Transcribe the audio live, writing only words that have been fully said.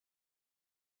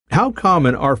how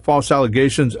common are false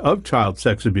allegations of child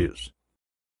sex abuse?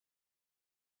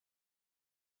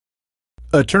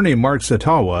 Attorney Mark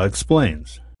Satawa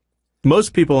explains.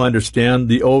 Most people understand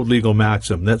the old legal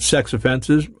maxim that sex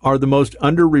offenses are the most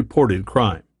underreported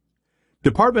crime.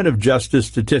 Department of Justice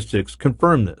statistics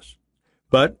confirm this.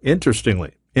 But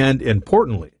interestingly and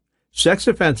importantly, sex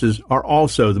offenses are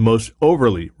also the most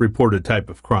overly reported type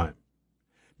of crime.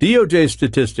 DOJ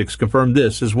statistics confirm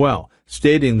this as well,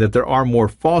 stating that there are more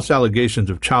false allegations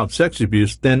of child sex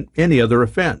abuse than any other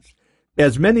offense,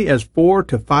 as many as 4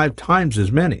 to 5 times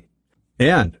as many.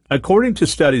 And, according to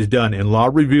studies done in law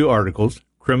review articles,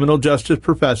 criminal justice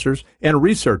professors, and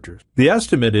researchers, the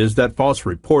estimate is that false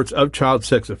reports of child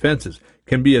sex offenses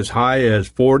can be as high as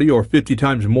 40 or 50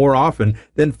 times more often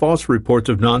than false reports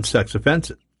of non-sex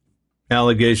offenses.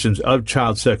 Allegations of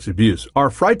child sex abuse are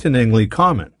frighteningly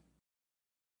common.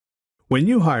 When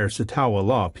you hire Satawa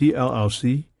Law,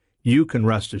 PLLC, you can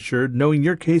rest assured knowing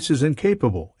your case is in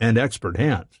capable and expert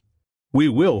hands. We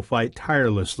will fight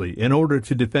tirelessly in order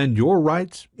to defend your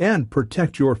rights and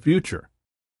protect your future.